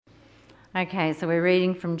Okay, so we're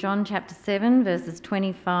reading from John chapter 7, verses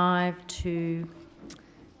 25 to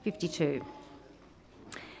 52.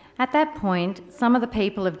 At that point, some of the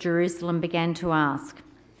people of Jerusalem began to ask,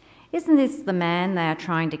 "Isn't this the man they are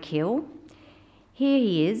trying to kill? Here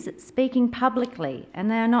he is, speaking publicly, and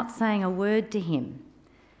they are not saying a word to him.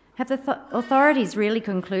 Have the authorities really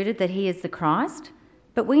concluded that he is the Christ?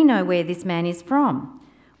 But we know where this man is from.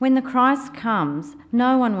 When the Christ comes,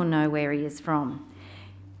 no one will know where he is from."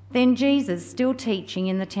 Then Jesus, still teaching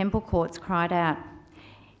in the temple courts, cried out,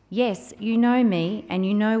 "Yes, you know me, and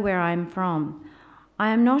you know where I am from. I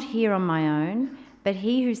am not here on my own, but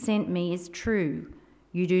he who sent me is true.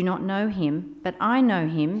 You do not know him, but I know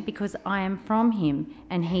him because I am from him,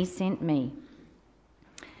 and he sent me."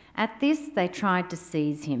 At this they tried to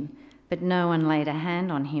seize him, but no one laid a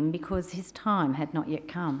hand on him because his time had not yet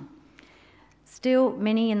come. Still,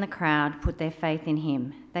 many in the crowd put their faith in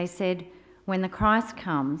him. They said, "When the Christ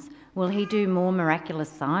comes, will he do more miraculous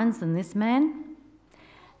signs than this man?"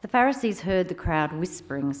 The Pharisees heard the crowd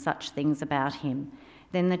whispering such things about him.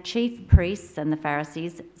 Then the chief priests and the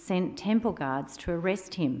Pharisees sent temple guards to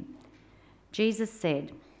arrest him. Jesus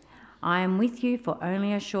said, "I am with you for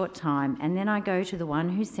only a short time, and then I go to the one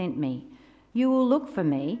who sent me. You will look for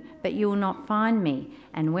me, but you will not find me,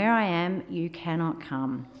 and where I am, you cannot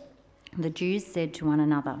come." The Jews said to one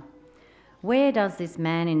another, "Where does this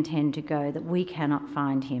man intend to go that we cannot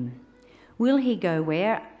find him? Will he go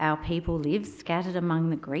where our people live, scattered among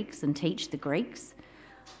the Greeks, and teach the Greeks?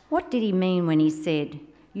 What did he mean when he said,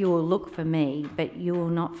 'You will look for me, but you will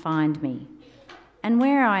not find me'? And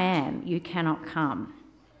where I am, you cannot come."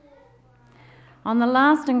 On the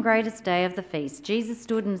last and greatest day of the feast, Jesus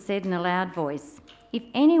stood and said in a loud voice, "If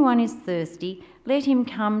anyone is thirsty, let him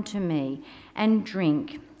come to me and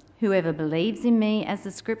drink. Whoever believes in me, as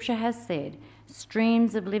the scripture has said,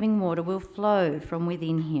 streams of living water will flow from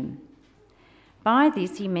within him." By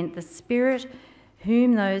this he meant the Spirit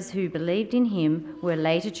whom those who believed in him were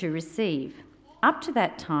later to receive. Up to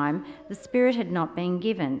that time, the Spirit had not been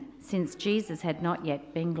given, since Jesus had not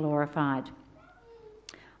yet been glorified.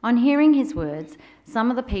 On hearing his words,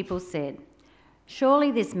 some of the people said,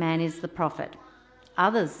 "Surely this man is the prophet."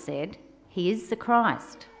 Others said, "He is the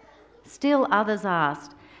Christ." Still others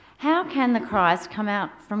asked, "How can the Christ come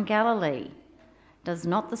out from Galilee? Does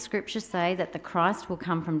not the scripture say that the Christ will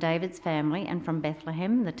come from David's family and from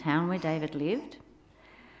Bethlehem, the town where David lived?"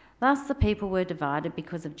 Thus the people were divided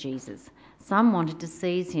because of Jesus. Some wanted to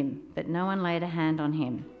seize him, but no one laid a hand on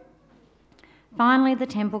him. Finally, the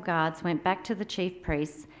temple guards went back to the chief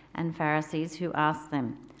priests and Pharisees, who asked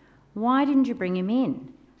them, "Why didn't you bring him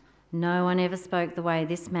in?" "No one ever spoke the way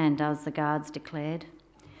this man does," the guards declared.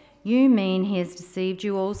 "You mean he has deceived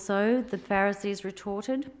you also?" the Pharisees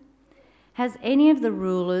retorted. "Has any of the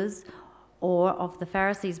rulers or of the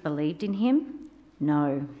Pharisees believed in him?"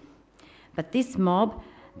 "No. But this mob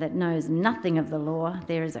that knows nothing of the law,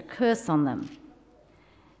 there is a curse on them."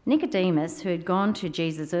 Nicodemus, who had gone to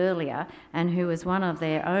Jesus earlier and who was one of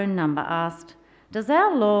their own number, asked, "Does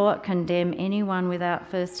our law condemn anyone without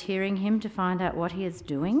first hearing him to find out what he is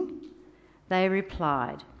doing?" They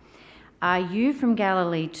replied, "Are you from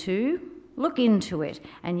Galilee too? Look into it,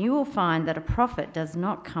 and you will find that a prophet does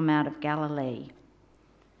not come out of Galilee."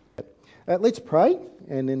 Let's pray,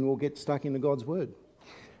 and then we'll get stuck into God's Word.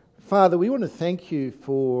 Father, we want to thank you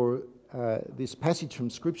for this passage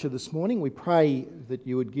from Scripture this morning. We pray that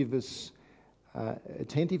you would give us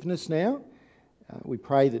attentiveness now. We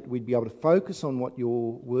pray that we'd be able to focus on what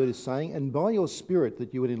your Word is saying, and by your Spirit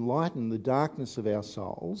that you would enlighten the darkness of our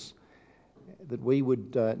souls, that we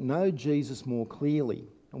would know Jesus more clearly,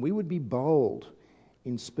 and we would be bold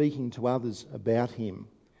in speaking to others about him.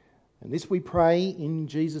 And this we pray in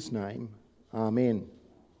Jesus' name. Amen.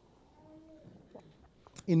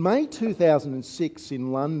 In May 2006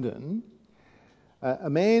 in London, a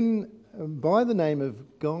man by the name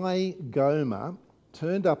of Guy Goma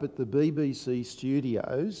turned up at the BBC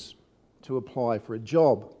studios to apply for a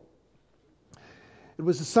job. It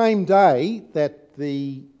was the same day that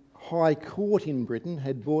the High Court in Britain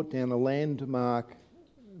had brought down a landmark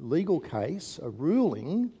legal case, a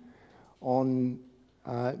ruling on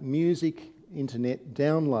music internet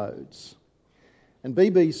downloads. And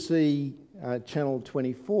BBC Channel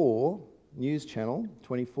 24, News Channel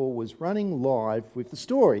 24, was running live with the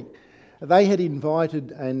story. They had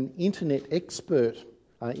invited an internet expert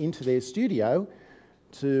into their studio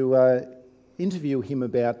to interview him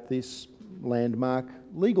about this landmark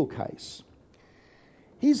legal case.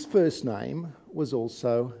 His first name was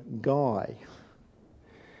also Guy.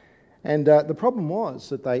 And the problem was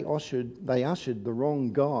that they ushered the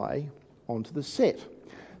wrong guy onto the set.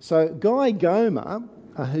 So Guy Goma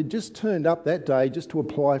who'd just turned up that day just to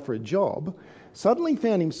apply for a job, suddenly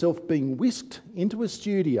found himself being whisked into a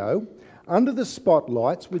studio under the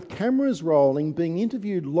spotlights with cameras rolling, being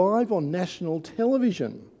interviewed live on national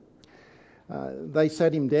television. They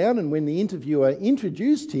sat him down, and when the interviewer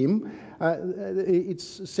introduced him,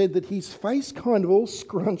 it's said that his face kind of all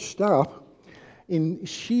scrunched up in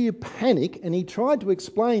sheer panic, and he tried to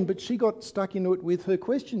explain, but she got stuck into it with her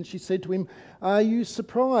question. She said to him, "Are you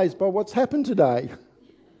surprised by what's happened today?"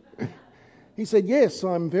 He said, "Yes,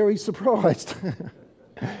 I'm very surprised."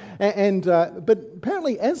 But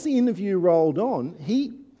apparently, as the interview rolled on,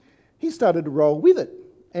 he started to roll with it,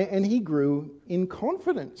 and he grew in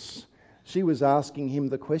confidence. She was asking him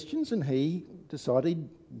the questions, and he decided to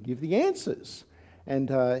give the answers.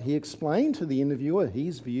 And he explained to the interviewer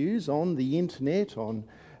his views on the internet, on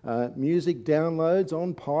music downloads,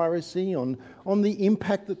 on piracy, on the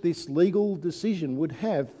impact that this legal decision would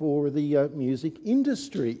have for the music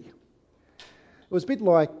industry. It was a bit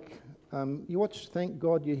like, you watch Thank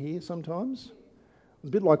God You're Here sometimes? It was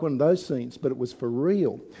a bit like one of those scenes, but it was for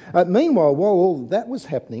real. Meanwhile, while all that was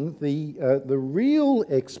happening, the real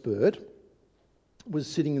expert was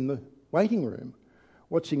sitting in the waiting room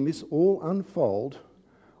watching this all unfold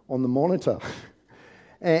on the monitor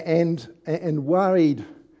and worried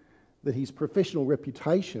that his professional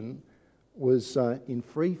reputation was in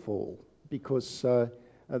free fall because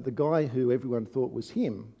the guy who everyone thought was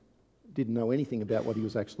him didn't know anything about what he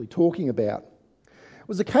was actually talking about. It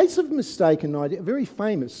was a case of mistaken identity, a very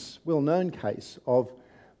famous, well-known case of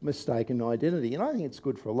mistaken identity, and I think it's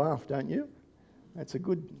good for a laugh, don't you? It's a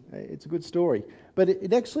good story. But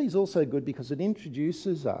it actually is also good because it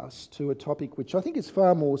introduces us to a topic which I think is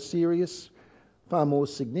far more serious, far more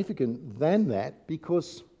significant than that,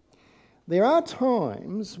 because there are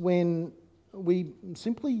times when we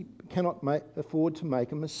simply cannot afford to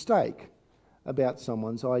make a mistake about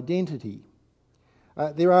someone's identity.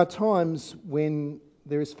 There are times when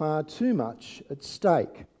there is far too much at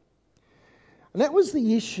stake. And that was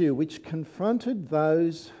the issue which confronted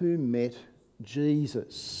those who met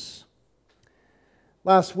Jesus.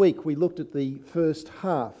 Last week we looked at the first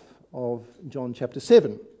half of John chapter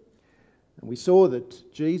 7, and we saw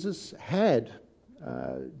that Jesus had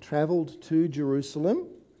travelled to Jerusalem.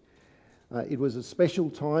 It was a special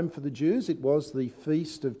time for the Jews. It was the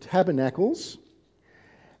Feast of Tabernacles.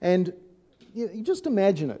 And you just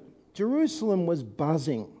imagine it. Jerusalem was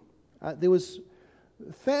buzzing. There was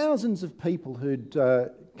thousands of people who'd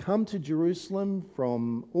come to Jerusalem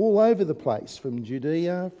from all over the place, from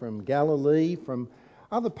Judea, from Galilee, from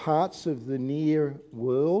other parts of the near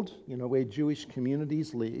world, where Jewish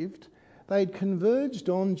communities lived. They'd converged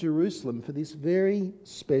on Jerusalem for this very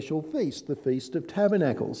special feast, the Feast of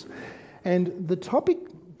Tabernacles. And the topic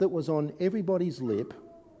that was on everyone's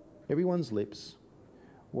lips,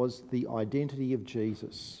 was the identity of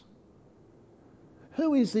Jesus.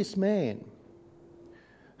 Who is this man?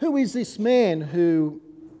 Who is this man who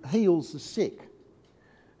heals the sick?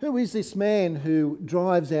 Who is this man who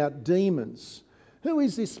drives out demons? Who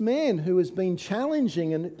is this man who has been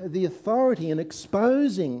challenging the authority and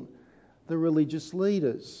exposing the religious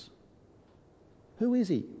leaders? Who is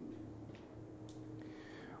he?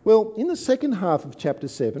 Well, in the second half of chapter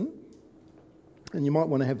 7, and you might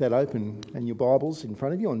want to have that open in your Bibles in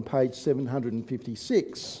front of you on page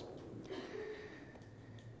 756,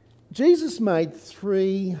 Jesus made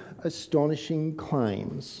 3 astonishing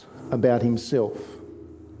claims about himself.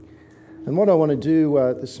 And what I want to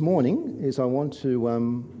do this morning is I want to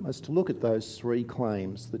us to look at those 3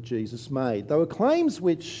 claims that Jesus made. They were claims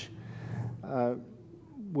which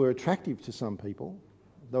were attractive to some people.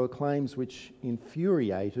 They were claims which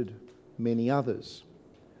infuriated many others.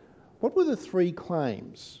 What were the 3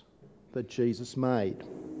 claims that Jesus made?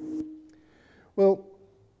 Well,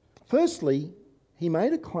 firstly, he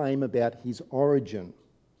made a claim about his origin,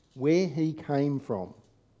 where he came from.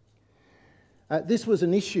 This was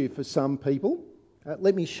an issue for some people.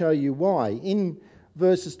 Let me show you why. In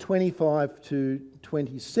verses 25 to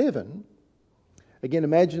 27, again,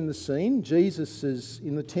 imagine the scene. Jesus is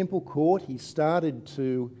in the temple court. He started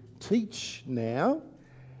to teach now.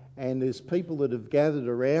 And there's people that have gathered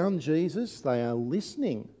around Jesus. They are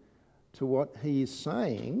listening to what he is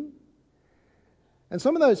saying. And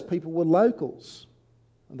some of those people were locals.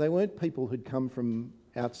 They weren't people who'd come from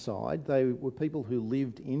outside. They were people who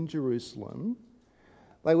lived in Jerusalem.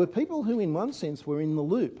 They were people who, in one sense, were in the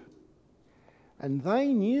loop. And they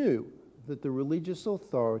knew that the religious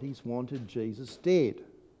authorities wanted Jesus dead.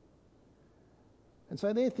 And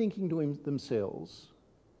so they're thinking to themselves,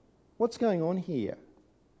 what's going on here?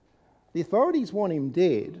 The authorities want him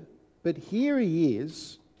dead, but here he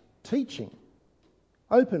is teaching.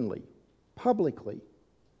 openly, publicly.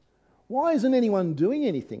 Why isn't anyone doing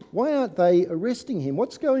anything? Why aren't they arresting him?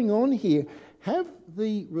 What's going on here? Have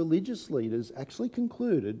the religious leaders actually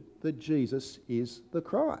concluded that Jesus is the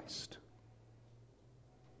Christ?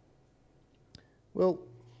 Well,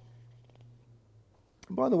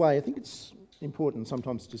 by the way, I think it's important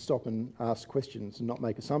sometimes to stop and ask questions and not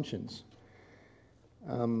make assumptions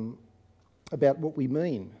about what we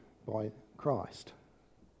mean by Christ.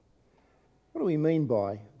 What do we mean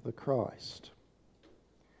by the Christ?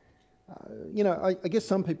 I guess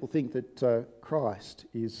some people think that Christ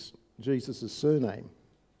is Jesus' surname.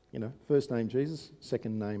 First name Jesus,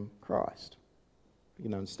 second name Christ. You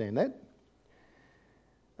can understand that.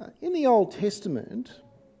 In the Old Testament,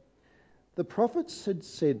 the prophets had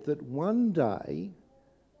said that one day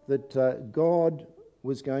that God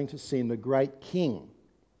was going to send a great king,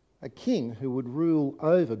 a king who would rule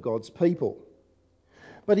over God's people.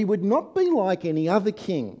 But he would not be like any other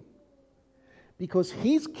king, because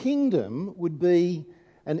his kingdom would be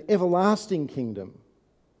an everlasting kingdom,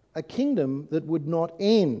 a kingdom that would not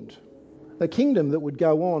end, a kingdom that would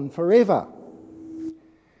go on forever.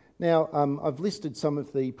 Now, I've listed some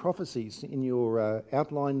of the prophecies in your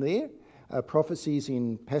outline there, prophecies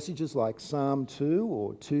in passages like Psalm 2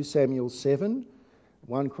 or 2 Samuel 7,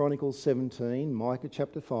 1 Chronicles 17, Micah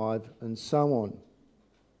chapter 5, and so on.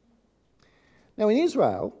 Now, in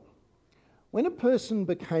Israel, when a person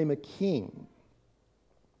became a king,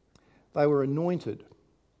 they were anointed.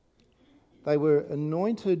 They were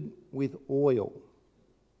anointed with oil.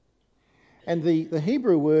 And the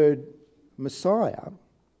Hebrew word Messiah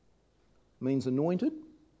means anointed.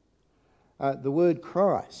 The word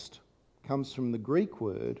Christ comes from the Greek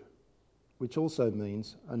word, which also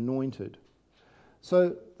means anointed.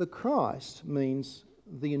 So the Christ means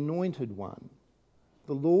the anointed one,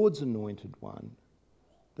 the Lord's anointed one,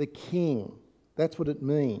 the King. That's what it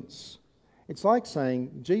means. It's like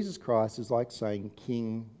saying Jesus Christ is like saying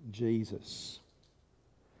King Jesus.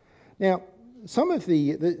 Now, so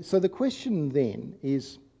the question then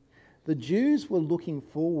is, the Jews were looking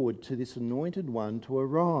forward to this anointed one to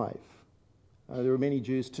arrive. There are many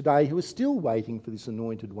Jews today who are still waiting for this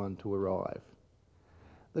anointed one to arrive.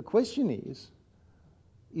 The question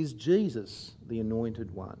is Jesus the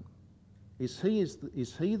anointed one? Is he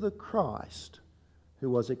the Christ who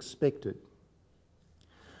was expected?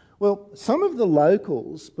 Well, some of the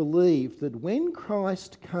locals believed that when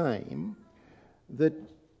Christ came, that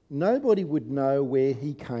nobody would know where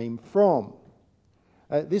he came from.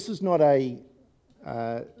 This is not a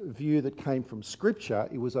view that came from Scripture.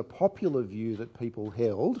 It was a popular view that people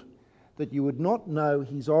held, that you would not know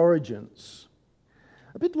his origins.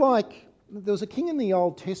 A bit like, there was a king in the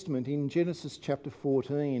Old Testament in Genesis chapter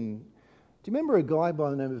 14. Do you remember a guy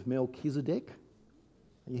by the name of Melchizedek?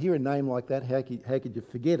 You hear a name like that, how could you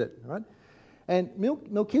forget it, right? And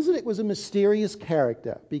Melchizedek was a mysterious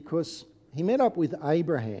character because he met up with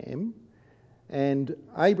Abraham and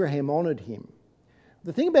Abraham honoured him.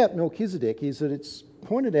 The thing about Melchizedek is that it's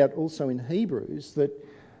pointed out also in Hebrews that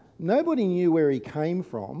nobody knew where he came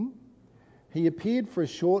from. He appeared for a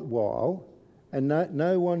short while and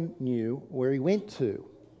no one knew where he went to.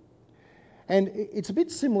 And it's a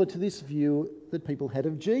bit similar to this view that people had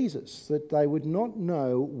of Jesus, that they would not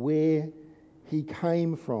know where he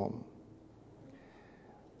came from.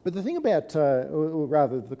 But the thing about, or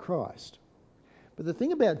rather the Christ, but the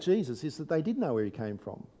thing about Jesus is that they did know where he came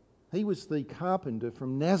from. He was the carpenter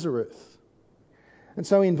from Nazareth. And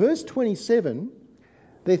so in verse 27,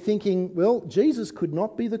 they're thinking, well, Jesus could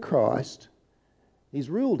not be the Christ. He's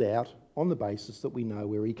ruled out on the basis that we know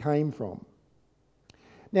where he came from.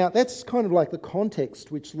 Now, that's kind of like the context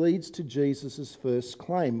which leads to Jesus' first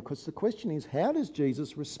claim, because the question is, how does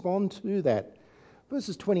Jesus respond to that?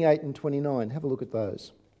 Verses 28 and 29, have a look at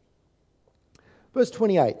those. Verse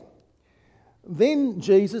 28, then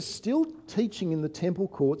Jesus, still teaching in the temple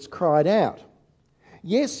courts, cried out,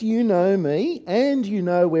 yes, you know me, and you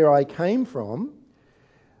know where I came from,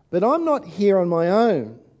 but I'm not here on my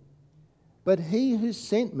own, but he who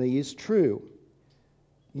sent me is true.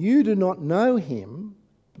 You do not know him,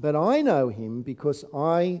 but I know him because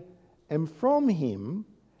I am from him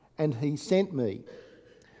and he sent me.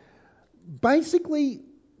 Basically,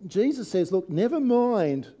 Jesus says, look, never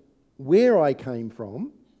mind where I came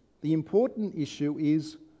from. The important issue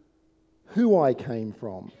is who I came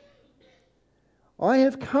from. I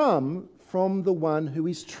have come from the one who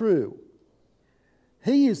is true.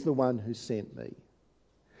 He is the one who sent me.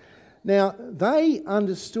 Now, they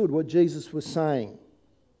understood what Jesus was saying.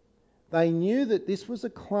 They knew that this was a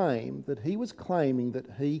claim, that he was claiming that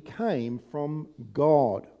he came from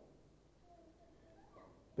God.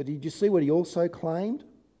 But did you see what he also claimed?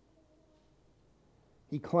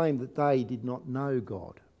 He claimed that they did not know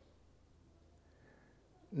God.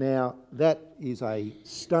 Now, that is a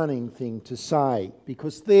stunning thing to say,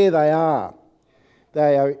 because there they are.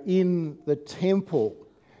 They are in the temple.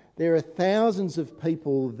 There are thousands of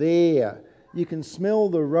people there. You can smell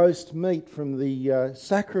the roast meat from the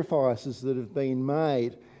sacrifices that have been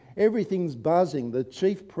made. Everything's buzzing. The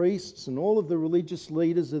chief priests and all of the religious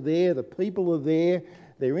leaders are there. The people are there.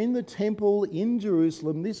 They're in the temple in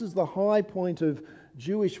Jerusalem. This is the high point of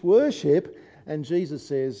Jewish worship. And Jesus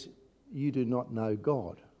says, "You do not know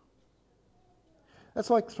God."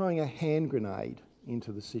 That's like throwing a hand grenade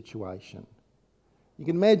into the situation. You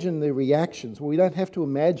can imagine the reactions. Well, we don't have to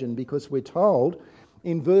imagine, because we're told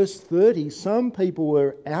in verse 30, some people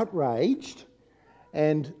were outraged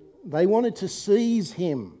and they wanted to seize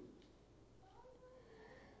him.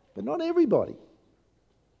 But not everybody.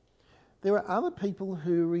 There are other people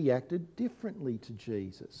who reacted differently to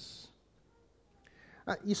Jesus.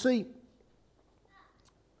 You see,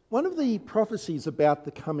 one of the prophecies about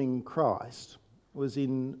the coming Christ was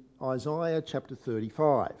in Isaiah chapter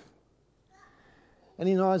 35. And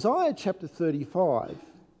in Isaiah chapter 35,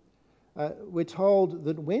 we're told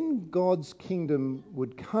that when God's kingdom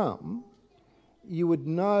would come, you would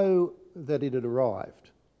know that it had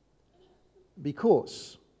arrived,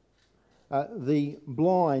 because the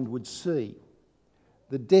blind would see,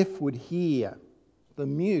 the deaf would hear, the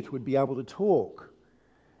mute would be able to talk,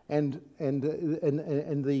 and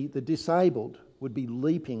the disabled would be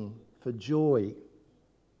leaping for joy.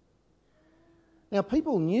 Now,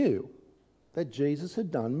 people knew that Jesus had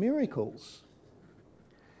done miracles.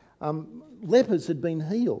 Lepers had been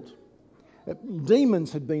healed.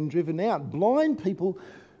 Demons had been driven out. Blind people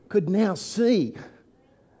could now see.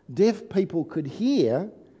 Deaf people could hear.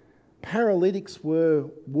 Paralytics were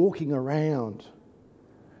walking around.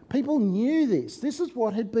 People knew this. This is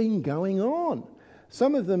what had been going on.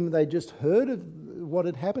 Some of them, they just heard of what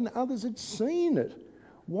had happened. Others had seen it,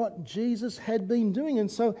 what Jesus had been doing. And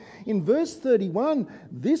so in verse 31,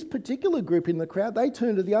 this particular group in the crowd, they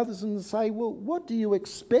turn to the others and say, "Well, what do you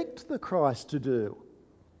expect the Christ to do?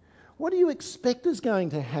 What do you expect is going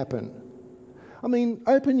to happen? I mean,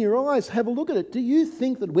 open your eyes, have a look at it. Do you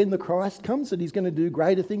think that when the Christ comes that he's going to do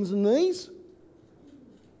greater things than these?"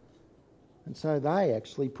 And so they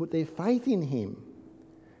actually put their faith in him.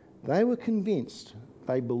 They were convinced.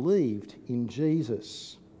 They believed in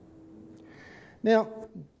Jesus. Now,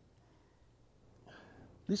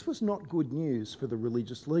 this was not good news for the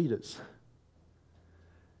religious leaders.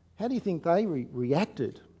 How do you think they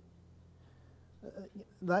reacted?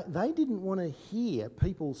 They didn't want to hear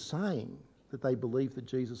people saying that they believed that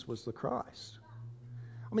Jesus was the Christ.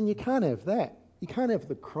 I mean, you can't have that. You can't have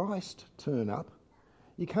the Christ turn up.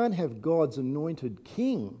 You can't have God's anointed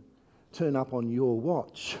king turn up on your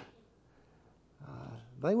watch.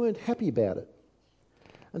 They weren't happy about it.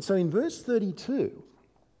 And so in verse 32,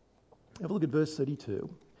 have a look at verse 32.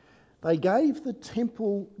 They gave the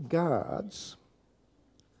temple guards,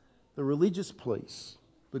 the religious police,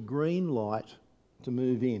 the green light to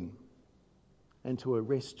move in and to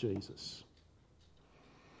arrest Jesus.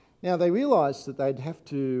 Now, they realised that they'd have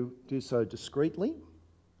to do so discreetly.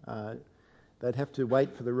 They'd have to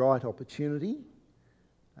wait for the right opportunity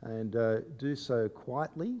and do so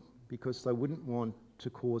quietly, because they wouldn't want to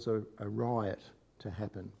cause a riot to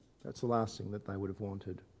happen. That's the last thing that they would have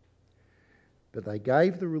wanted. But they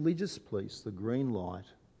gave the religious police the green light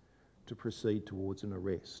to proceed towards an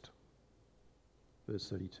arrest. Verse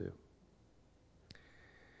 32.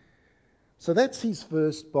 So that's his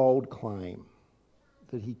first bold claim,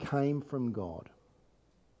 that he came from God.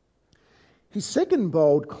 His second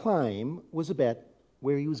bold claim was about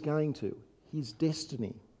where he was going to, his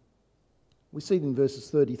destiny. We see it in verses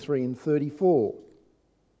 33 and 34.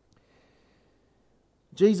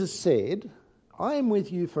 Jesus said, "I am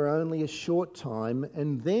with you for only a short time,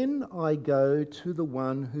 and then I go to the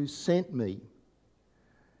one who sent me.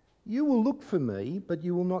 You will look for me, but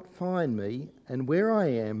you will not find me, and where I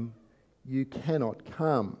am, you cannot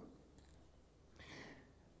come."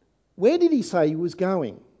 Where did he say he was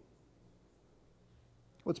going?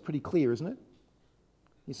 Well, it's pretty clear, isn't it?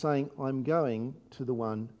 He's saying, "I'm going to the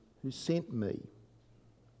one who sent me."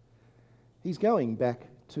 He's going back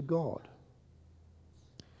to God.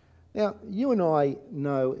 Now, you and I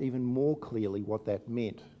know even more clearly what that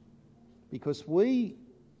meant, because we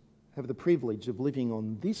have the privilege of living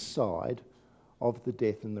on this side of the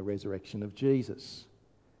death and the resurrection of Jesus.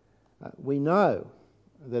 We know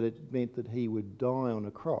that it meant that he would die on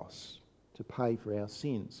a cross to pay for our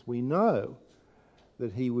sins. We know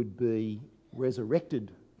that he would be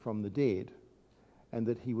resurrected from the dead and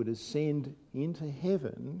that he would ascend into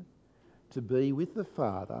heaven to be with the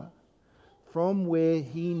Father, from where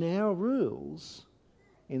he now rules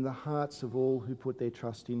in the hearts of all who put their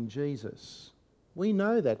trust in Jesus. We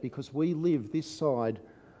know that because we live this side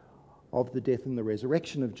of the death and the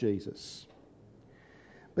resurrection of Jesus.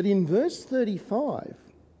 But in verse 35,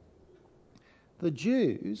 the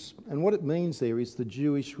Jews, and what it means there is the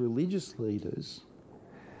Jewish religious leaders,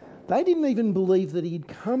 they didn't even believe that he'd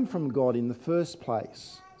come from God in the first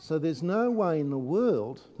place. So there's no way in the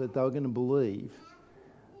world that they were going to believe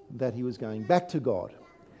that he was going back to God.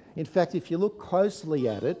 In fact, if you look closely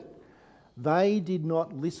at it, they did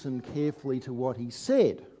not listen carefully to what he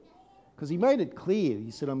said, because he made it clear.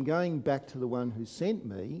 He said, I'm going back to the one who sent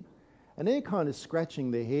me. And they're kind of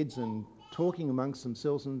scratching their heads and talking amongst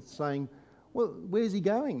themselves and saying, well, where's he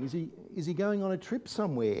going? Is he going on a trip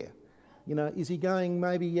somewhere? You know, is he going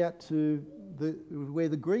maybe out to where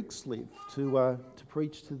the Greeks live to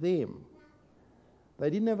preach to them? They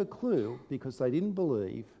didn't have a clue because they didn't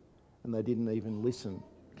believe and they didn't even listen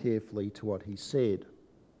carefully to what he said.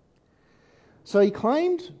 So he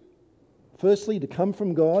claimed, firstly, to come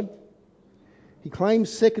from God. He claimed,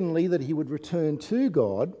 secondly, that he would return to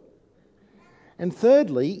God. And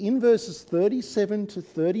thirdly, in verses 37 to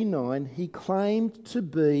 39, he claimed to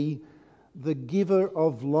be the giver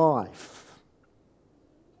of life.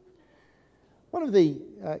 One of the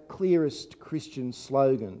clearest Christian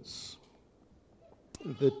slogans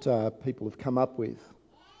that people have come up with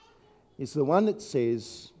is the one that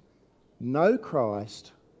says, no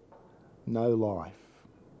Christ, no life.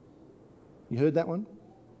 You heard that one?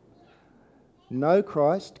 No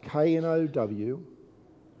Christ, K-N-O-W,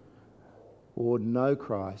 or no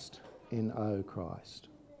Christ, N-O Christ.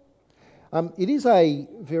 It is a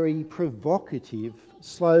very provocative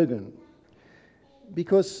slogan,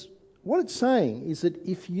 because what it's saying is that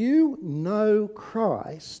if you know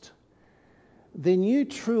Christ, then you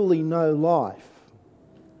truly know life.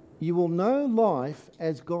 You will know life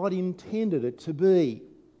as God intended it to be.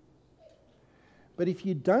 But if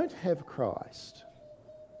you don't have Christ,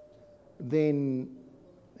 then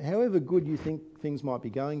however good you think things might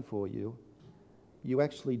be going for you, you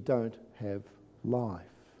actually don't have life.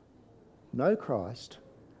 No Christ,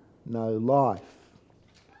 no life.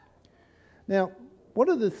 Now, what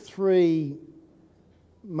are the three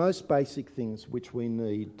most basic things which we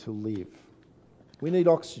need to live? We need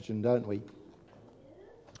oxygen, don't we?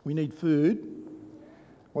 We need food.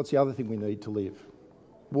 What's the other thing we need to live?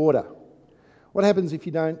 Water. What happens if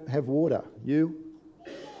you don't have water? You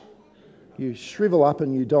shrivel up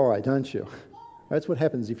and you die, don't you? That's what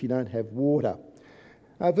happens if you don't have water.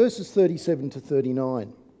 Verses 37 to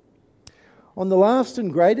 39. On the last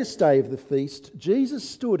and greatest day of the feast, Jesus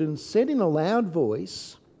stood and said in a loud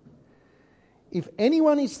voice, "If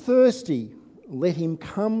anyone is thirsty, let him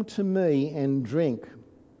come to me and drink.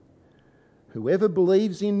 Whoever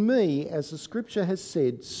believes in me, as the scripture has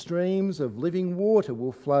said, streams of living water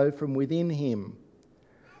will flow from within him."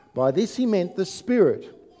 By this he meant the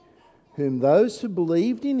Spirit, whom those who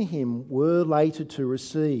believed in him were later to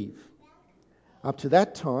receive. Up to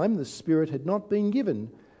that time, the Spirit had not been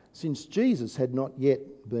given, since Jesus had not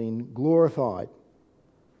yet been glorified.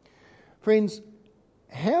 Friends,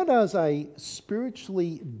 how does a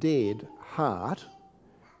spiritually dead heart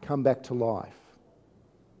come back to life?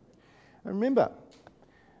 And remember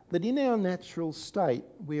that in our natural state,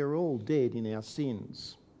 we are all dead in our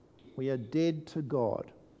sins. We are dead to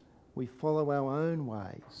God. We follow our own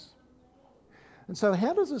ways. And so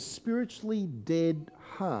how does a spiritually dead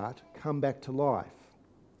heart come back to life?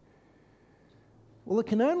 Well, it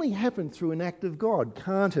can only happen through an act of God,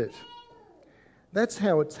 can't it? That's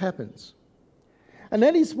how it happens. And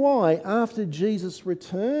that is why, after Jesus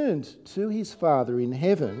returned to his Father in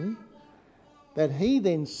heaven, that he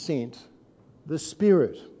then sent the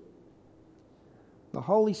Spirit. The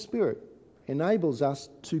Holy Spirit enables us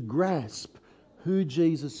to grasp who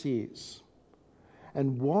Jesus is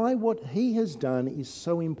and why what he has done is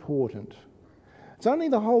so important. It's only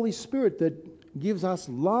the Holy Spirit that gives us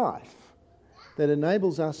life, that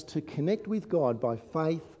enables us to connect with God by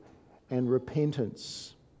faith and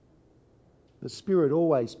repentance. The Spirit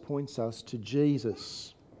always points us to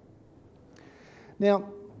Jesus.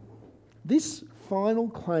 Now, this final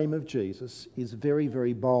claim of Jesus is very,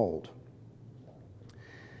 very bold,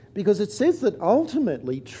 because it says that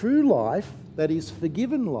ultimately true life, that is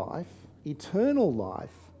forgiven life, eternal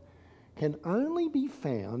life, can only be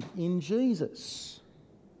found in Jesus.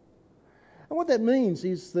 And what that means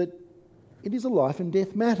is that it is a life and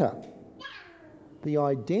death matter. The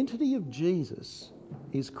identity of Jesus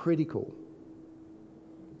is critical.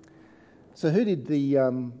 So who did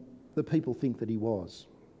the the people think that he was?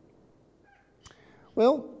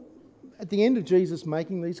 Well, at the end of Jesus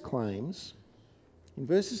making these claims, in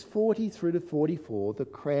verses 40 through to 44, the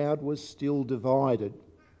crowd was still divided.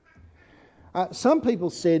 Some people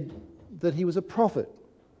said that he was a prophet.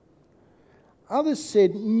 Others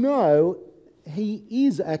said, no, he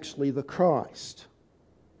is actually the Christ.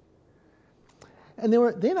 And there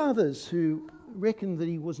were then others who reckoned that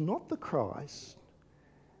he was not the Christ,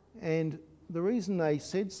 and the reason they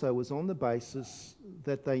said so was on the basis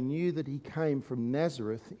that they knew that he came from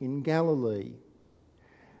Nazareth in Galilee.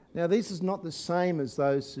 Now, this is not the same as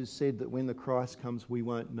those who said that when the Christ comes we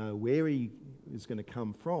won't know where he is going to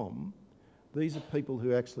come from. These are people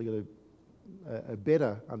who actually got a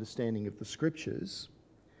better understanding of the Scriptures,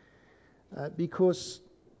 because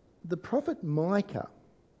the prophet Micah,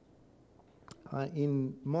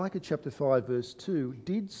 in Micah chapter 5 verse 2,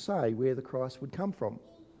 did say where the Christ would come from.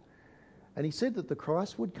 And he said that the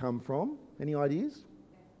Christ would come from, any ideas?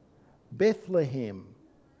 Bethlehem.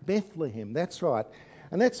 Bethlehem, that's right.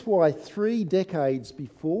 And that's why 3 decades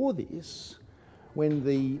before this, when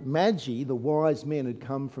the Magi, the wise men, had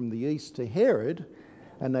come from the east to Herod,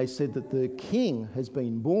 and they said that the king has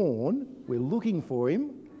been born, we're looking for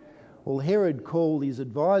him. Well, Herod called his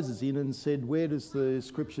advisors in and said, where does the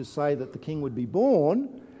scripture say that the king would be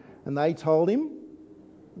born? And they told him,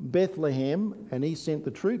 Bethlehem, and he sent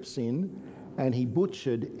the troops in and he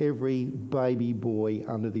butchered every baby boy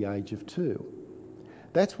under the age of 2.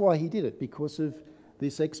 That's why he did it, because of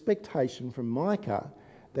this expectation from Micah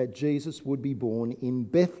that Jesus would be born in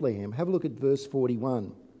Bethlehem. Have a look at verse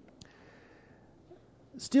 41.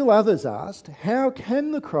 Still others asked, how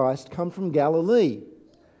can the Christ come from Galilee?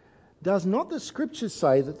 Does not the scripture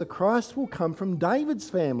say that the Christ will come from David's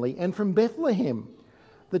family and from Bethlehem,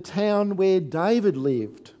 the town where David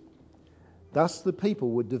lived? Thus the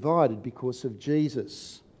people were divided because of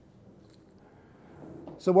Jesus.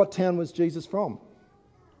 So what town was Jesus from?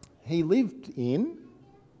 He lived in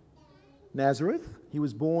Nazareth. He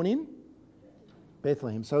was born in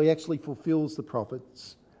Bethlehem. So he actually fulfills the prophet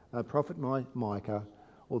Micah,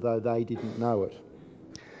 although they didn't know it.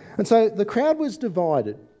 And so the crowd was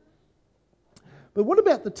divided. But what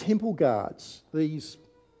about the temple guards, these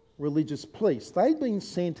religious police? They'd been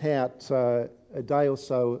sent out a day or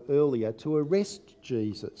so earlier to arrest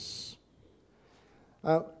Jesus.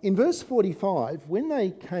 In verse 45, when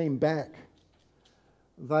they came back,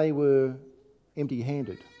 they were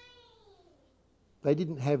empty-handed. They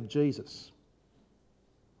didn't have Jesus.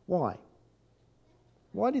 Why?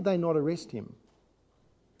 Why did they not arrest him?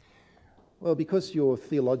 Well, because you're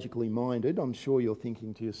theologically minded, I'm sure you're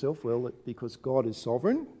thinking to yourself, well, because God is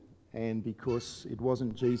sovereign and because it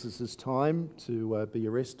wasn't Jesus' time to be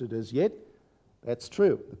arrested as yet. That's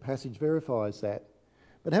true. The passage verifies that.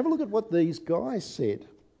 But have a look at what these guys said.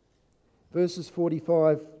 Verses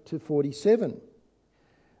 45 to 47.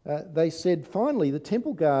 They said, finally, the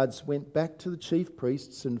temple guards went back to the chief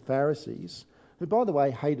priests and Pharisees, who, by the way,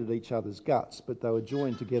 hated each other's guts, but they were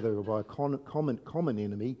joined together by a common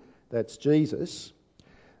enemy, that's Jesus.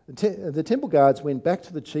 The temple guards went back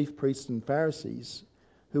to the chief priests and Pharisees,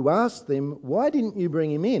 who asked them, why didn't you bring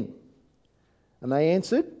him in? And they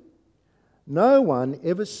answered, no one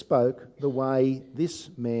ever spoke the way this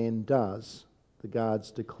man does, the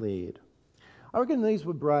guards declared. I reckon these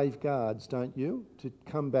were brave guards, don't you, to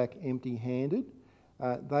come back empty-handed.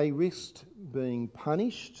 They risked being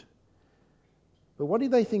punished. But what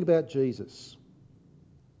did they think about Jesus?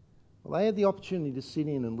 Well, they had the opportunity to sit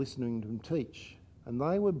in and listen to him teach, and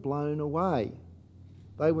they were blown away.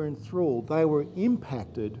 They were enthralled. They were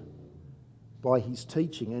impacted by his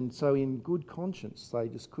teaching, and so in good conscience they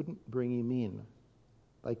just couldn't bring him in.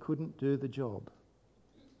 They couldn't do the job.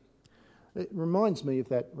 It reminds me of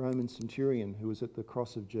that Roman centurion who was at the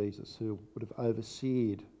cross of Jesus, who would have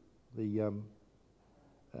overseered the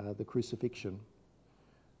crucifixion,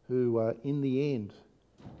 who in the end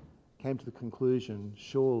came to the conclusion,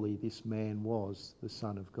 surely this man was the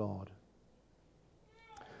Son of God.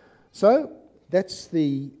 So that's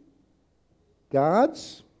the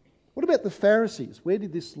guards. What about the Pharisees? Where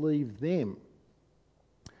did this leave them?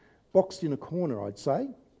 Boxed in a corner, I'd say,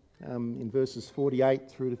 in verses 48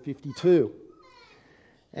 through to 52.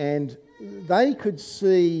 And they could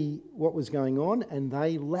see what was going on, and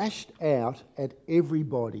they lashed out at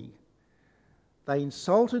everybody. They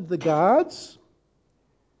insulted the guards.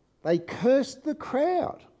 They cursed the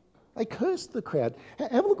crowd. They cursed the crowd.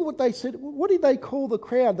 Have a look at what they said. What did they call the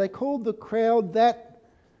crowd? They called the crowd that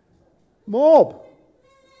mob.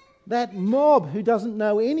 That mob who doesn't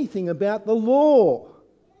know anything about the law.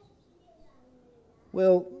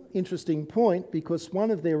 Well, interesting point, because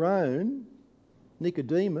one of their own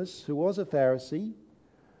Nicodemus, who was a Pharisee,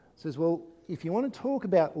 says, well, if you want to talk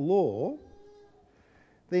about law,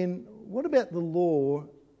 then what about the law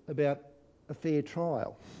about a fair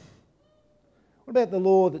trial? What about the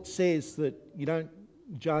law that says that you don't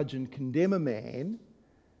judge and condemn a man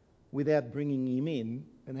without bringing him in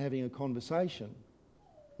and having a conversation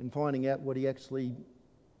and finding out what he actually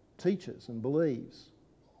teaches and believes?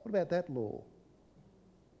 What about that law?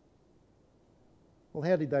 Well,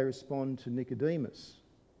 how did they respond to Nicodemus?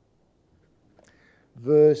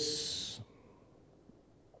 Verse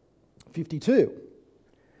 52.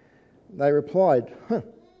 They replied,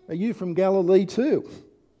 are you from Galilee too?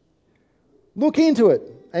 Look into it,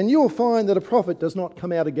 and you'll find that a prophet does not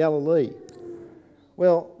come out of Galilee.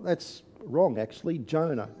 Well, that's wrong, actually.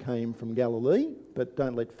 Jonah came from Galilee, but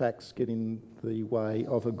don't let facts get in the way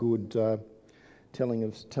of a good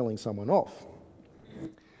telling someone off.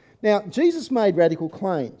 Now, Jesus made radical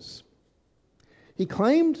claims. He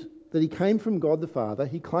claimed that he came from God the Father.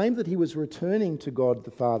 He claimed that he was returning to God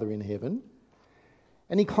the Father in heaven.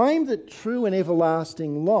 And he claimed that true and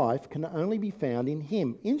everlasting life can only be found in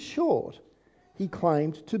him. In short, he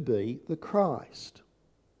claimed to be the Christ.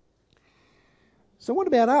 So what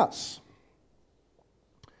about us?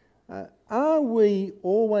 Are we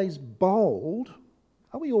always bold?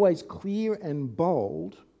 Are we always clear and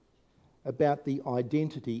bold about the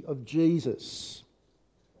identity of Jesus?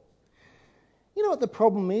 You know what the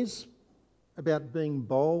problem is about being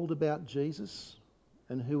bold about Jesus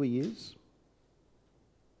and who he is?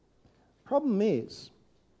 Problem is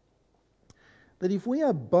that if we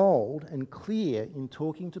are bold and clear in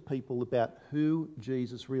talking to people about who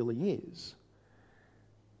Jesus really is,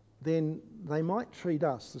 then they might treat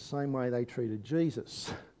us the same way they treated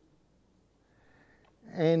Jesus.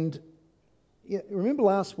 And remember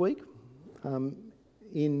last week,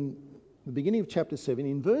 in the beginning of chapter 7,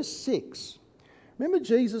 in verse 6, remember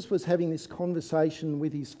Jesus was having this conversation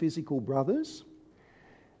with his physical brothers,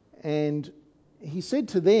 and he said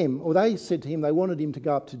to them, or they said to him, they wanted him to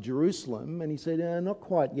go up to Jerusalem, and he said, not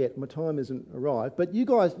quite yet, my time hasn't arrived, but you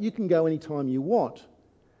guys, you can go any time you want.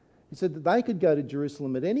 He said that they could go to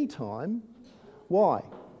Jerusalem at any time. Why?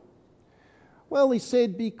 Well, he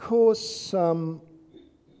said, because the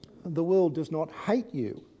world does not hate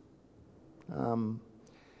you.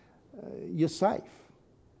 You're safe.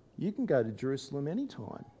 You can go to Jerusalem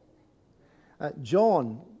anytime.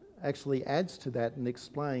 John actually adds to that and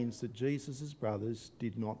explains that Jesus' brothers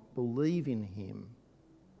did not believe in him.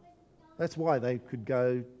 That's why they could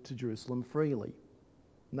go to Jerusalem freely.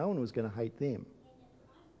 No one was going to hate them.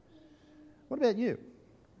 What about you?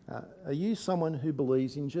 Are you someone who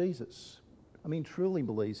believes in Jesus? I mean, truly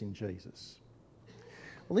believes in Jesus?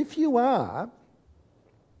 Well, if you are,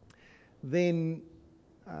 then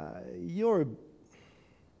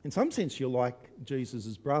in some sense, you're like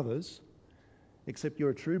Jesus' brothers, except you're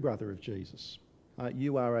a true brother of Jesus.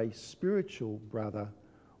 You are a spiritual brother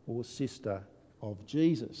or sister of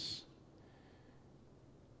Jesus.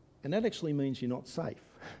 And that actually means you're not safe,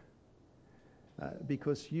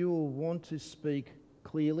 because you'll want to speak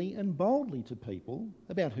clearly and boldly to people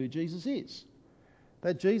about who Jesus is.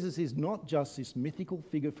 That Jesus is not just this mythical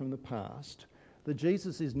figure from the past, that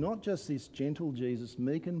Jesus is not just this gentle Jesus,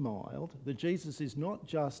 meek and mild, that Jesus is not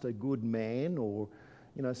just a good man or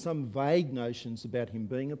some vague notions about him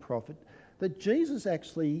being a prophet, that Jesus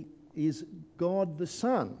actually is God the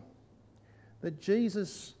Son, that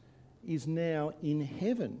Jesus is now in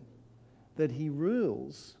heaven, that he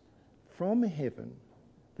rules from heaven,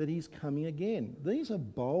 that he's coming again. These are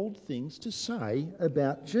bold things to say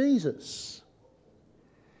about Jesus.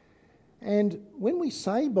 And when we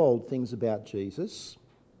say bold things about Jesus,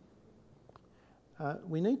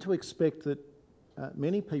 we need to expect that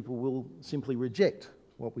many people will simply reject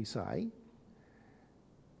what we say,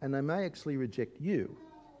 and they may actually reject you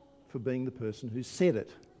for being the person who said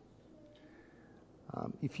it.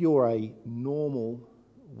 If you're a normal,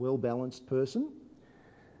 well-balanced person,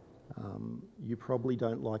 you probably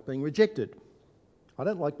don't like being rejected. I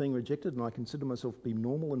don't like being rejected, and I consider myself to be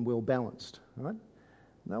normal and well-balanced, right?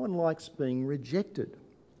 No one likes being rejected.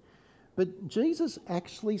 But Jesus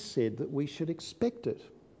actually said that we should expect it,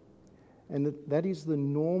 and that is the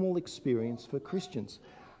normal experience for Christians.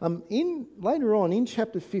 Later on, in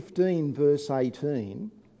chapter 15, verse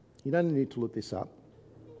 18, you don't need to look this up.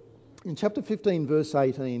 In chapter 15, verse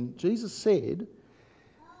 18, Jesus said,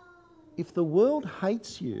 if the world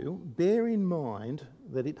hates you, bear in mind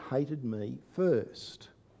that it hated me first.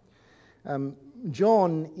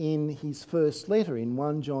 John, in his first letter, in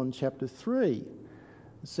 1 John chapter 3,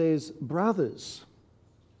 says, brothers,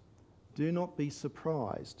 do not be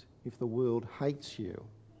surprised if the world hates you.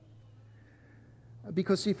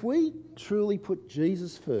 Because if we truly put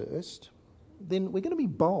Jesus first, then we're going to be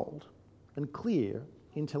bold and clear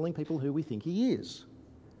in telling people who we think he is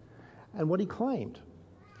and what he claimed.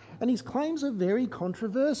 And his claims are very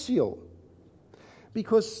controversial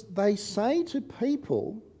because they say to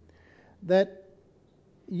people that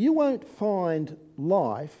you won't find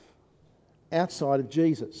life outside of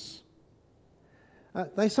Jesus.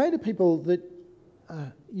 They say to people that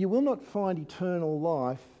you will not find eternal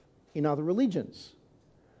life in other religions.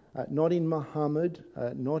 Not in Muhammad,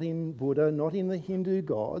 not in Buddha, not in the Hindu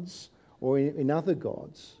gods or in other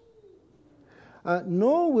gods.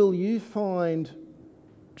 Nor will you find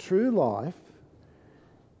true life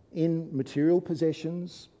in material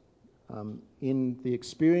possessions, in the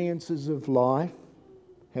experiences of life,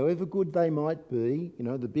 however good they might be,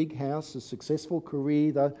 the big house, the successful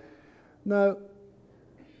career. No,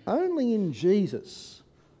 only in Jesus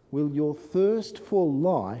will your thirst for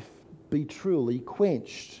life be truly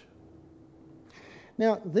quenched.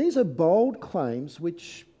 Now, these are bold claims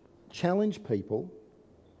which challenge people,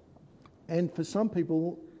 and for some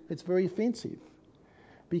people it's very offensive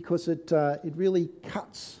because it really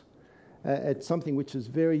cuts at something which is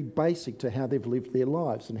very basic to how they've lived their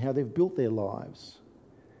lives and how they've built their lives.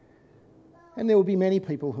 And there will be many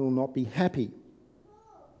people who will not be happy,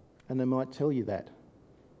 and they might tell you that.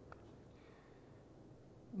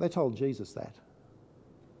 They told Jesus that.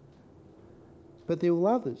 But there will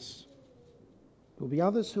others. There will be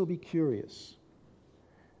others who will be curious.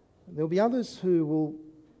 There will be others who will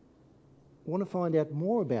want to find out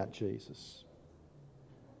more about Jesus.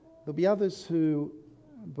 There'll be others who,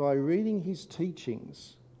 by reading his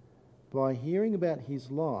teachings, by hearing about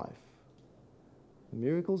his life, the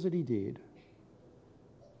miracles that he did,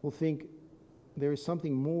 will think there is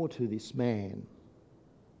something more to this man.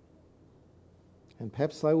 And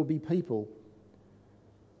perhaps they will be people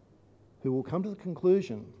who will come to the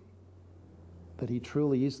conclusion that he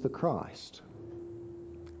truly is the Christ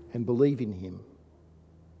and believe in him.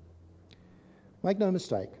 Make no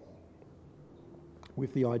mistake,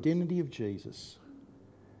 with the identity of Jesus,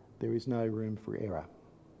 there is no room for error.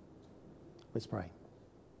 Let's pray.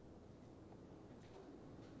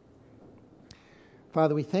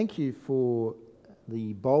 Father, we thank you for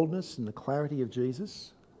the boldness and the clarity of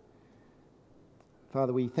Jesus.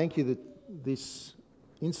 Father, we thank you that this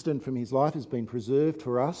incident from his life has been preserved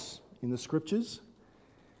for us in the Scriptures.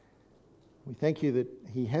 We thank you that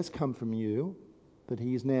he has come from you, that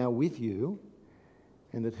he is now with you,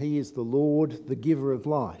 and that he is the Lord, the giver of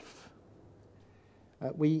life.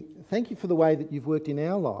 We thank you for the way that you've worked in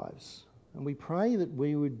our lives, and we pray that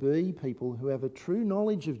we would be people who have a true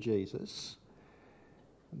knowledge of Jesus,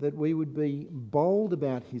 that we would be bold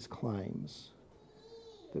about his claims,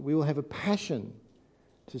 that we will have a passion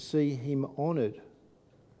to see him honoured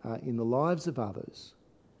in the lives of others,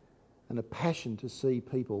 and a passion to see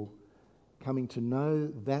people coming to know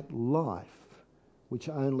that life which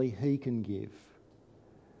only he can give.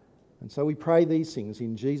 And so we pray these things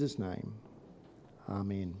in Jesus' name.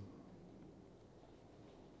 Amen.